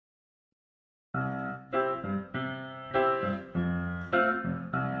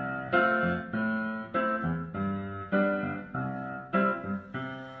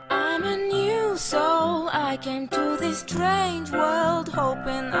strange world,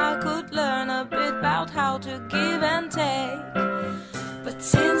 hoping I could learn a bit about how to give and take. But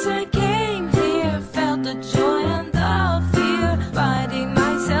since I came here, felt the joy and the fear, finding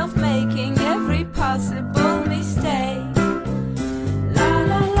myself making every possible mistake.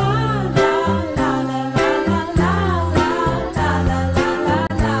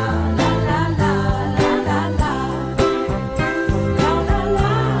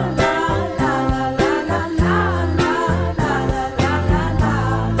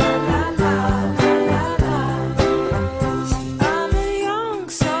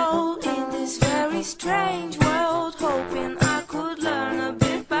 Strange world, hoping I could learn a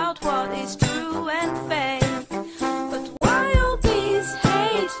bit about what is true and fake. But while these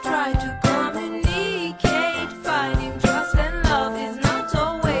hates try to communicate, finding trust and love is not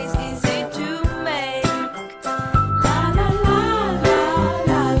always easy to make. La la la la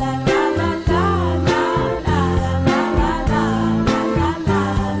la la la la la la la la la la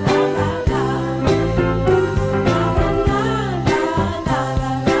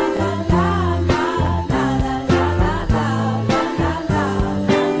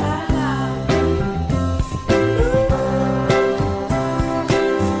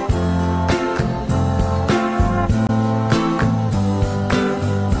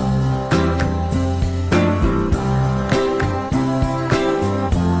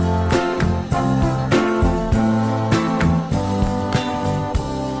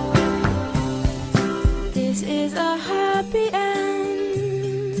This is a happy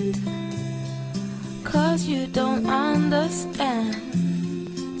end, 'cause you don't understand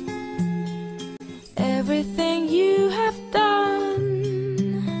everything you have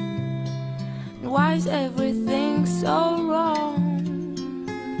done. Why is everything so wrong?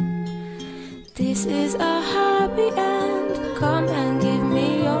 This is a happy end. Come and give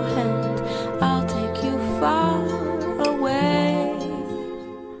me your hand, I'll take you far away.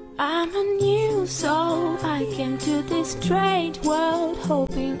 I'm a new soul, I came to this strange world,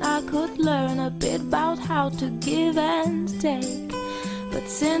 hoping I could learn a bit about how to give and take. But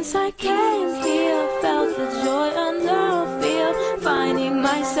since I came here, felt the joy and the fear, finding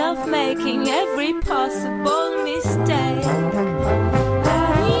myself making every possible mistake.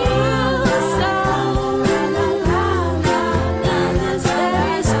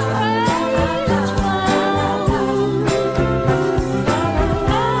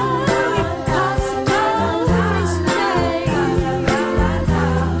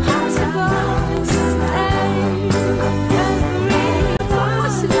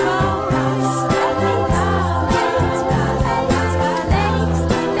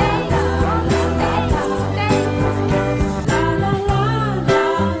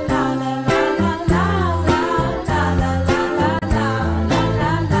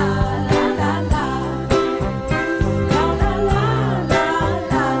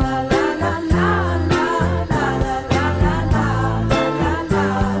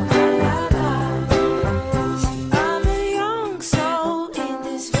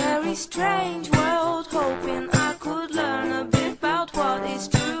 Strange world, hoping I could learn a bit about what is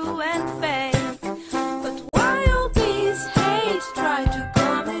true and fake. But while these hates try to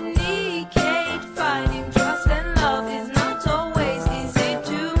communicate, finding trust and love is not always easy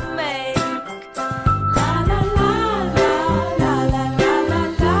to make. La la la la la la la la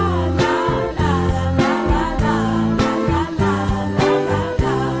la la la la la la la la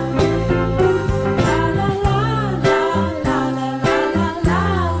la.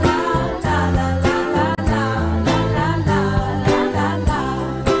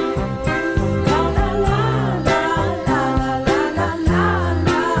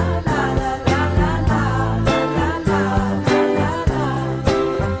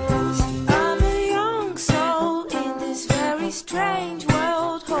 Strange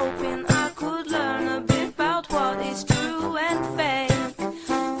world, hoping I could learn a bit about what is true and fake.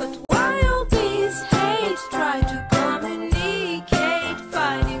 But while these hates try to communicate,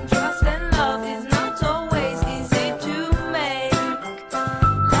 finding trust and love is not always easy to make.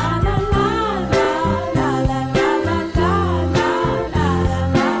 La la la la la la la la la la la la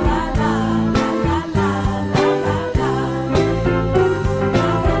la la la.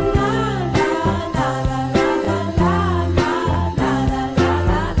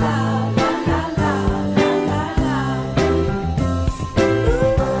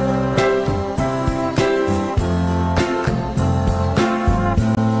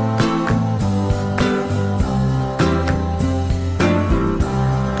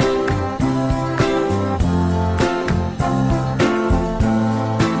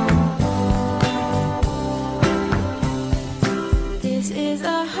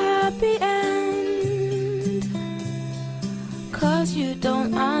 'cause you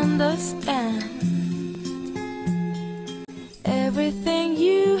don't understand everything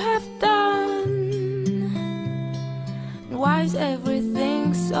you have done. Why is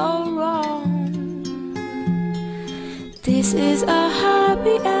everything so wrong? This is a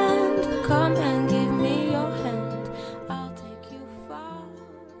happy end, come and